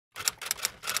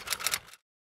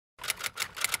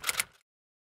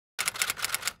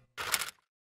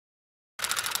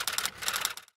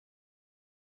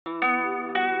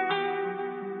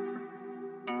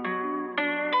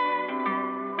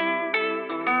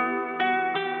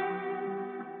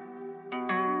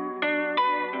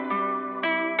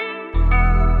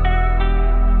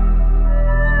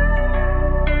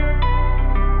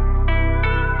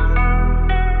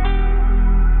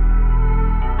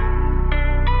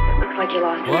like you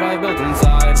lost. What I built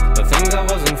inside, the things I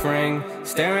wasn't freeing.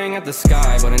 Staring at the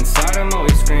sky, but inside I'm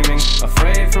always screaming.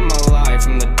 Afraid for my life,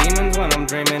 from the demons when I'm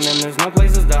dreaming. And there's no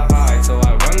places to hide, so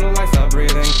I run till I stop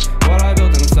breathing. What I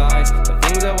built inside, the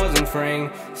things I wasn't freeing.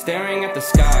 Staring at the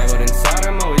sky, but inside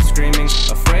I'm always screaming.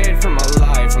 Afraid for my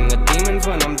life, from the demons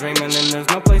when I'm dreaming. And there's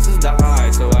no places to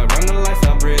hide, so I run till I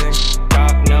stop breathing.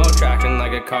 Got no traction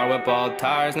like a car with bald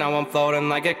tires. Now I'm floating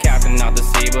like a captain out the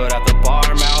sea, but at the bar.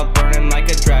 Mouth burning like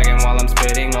a dragon while I'm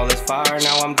spitting all this fire.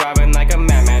 Now I'm driving like a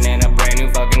madman in a brand new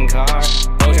fucking car.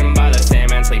 Ocean by the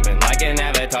salmon, sleeping like an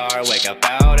avatar. Wake up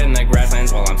out in the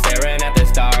grasslands while I'm staring at the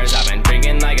stars. I've been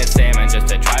drinking like a salmon just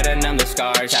to try to numb the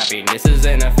scars. Happiness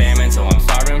isn't a famine, so I'm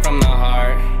starving from the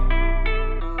heart.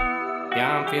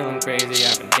 Yeah, I'm feeling crazy,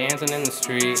 I've been dancing in the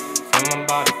street. Feel my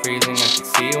body freezing, I can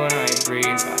see when I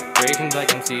breathe. Vibrations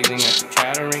like I'm seizing, I keep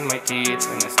chattering my teeth.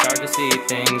 And I start to see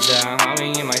things that haunt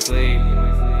me in my sleep.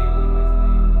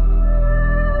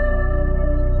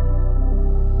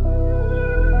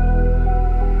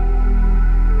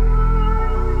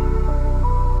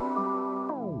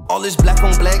 All this black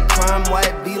on black crime, why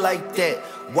it be like that?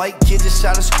 White kid just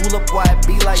out of school up, why it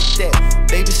be like that?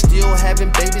 Babies still having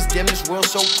babies, damn this world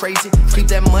so crazy. Keep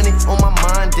that money on my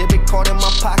mind, debit card in my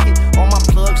pocket. All my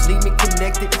plugs need me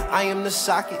connected, I am the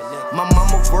socket. My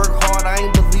mama work hard, I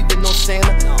ain't believing no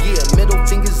Santa. Yeah, middle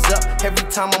fingers up every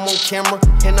time I'm on camera.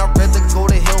 And I'd rather go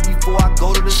to hell before I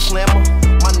go to the slammer.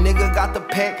 My nigga got the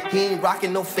pack, he ain't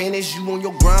rocking no fannies. You on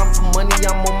your grind for money,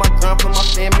 I'm on my grind for my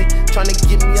family. Tryna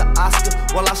get me an Oscar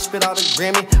while I spit out a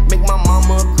Grammy. Make my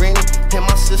mama a granny and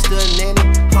my sister a nanny.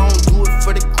 I don't do it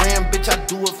for the gram, bitch, I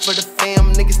do it for the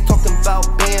fam. Niggas talking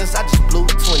about bands, I just blew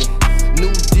 20.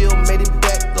 New deal, made it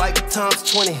back like times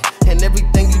 20. And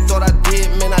everything you thought I did,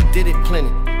 man, I did it plenty.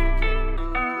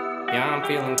 Yeah, I'm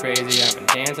feeling crazy, I've been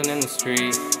dancing in the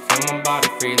street. Feel my body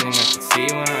freezing, I can see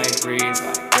when I breathe.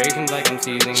 Vibrations like I'm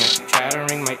seizing, I keep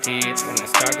chattering my teeth. And I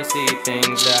start to see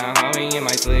things that haunt me in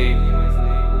my sleep.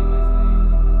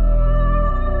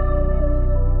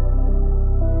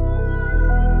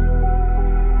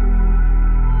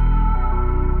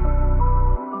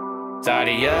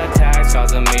 Anxiety attacks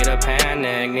causing me to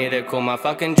panic. Need to cool my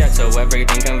fucking jet so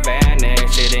everything can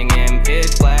vanish. Sitting in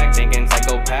pitch black, thinking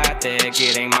psychopathic.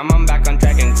 Getting my mom back on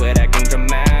track and quit acting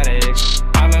dramatic.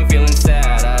 I've been feeling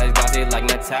sad, eyes glossy like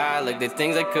metallic. The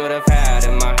things I could have had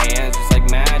in my hands just like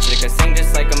magic. I sing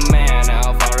just like a man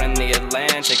out far in the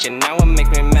Atlantic. And now it makes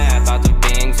me mad, thoughts of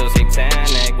being so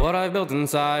satanic. What I built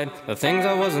inside, the things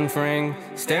I wasn't freeing.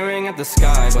 Staring at the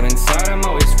sky, but inside I'm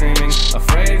always screaming.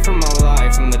 Afraid for my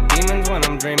life, from the demons when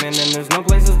I'm dreaming. And there's no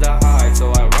places to hide, so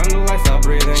I run till I stop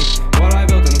breathing. What I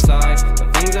built inside, the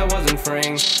things I wasn't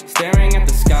freeing. Staring at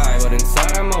the sky, but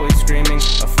inside I'm always screaming.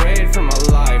 Afraid for my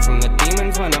life, from the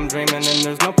demons when I'm dreaming. And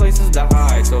there's no places to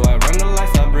hide, so I run till I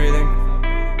stop breathing.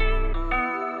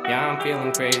 Yeah, I'm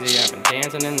feeling crazy, I've been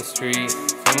dancing in the street.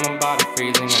 Feel my body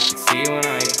freezing, I can see when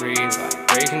I breathe.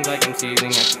 Vibrations like I'm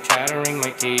seizing, I keep chattering my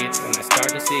teeth. And I start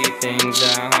to see things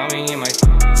that haunt me in my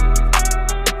sleep.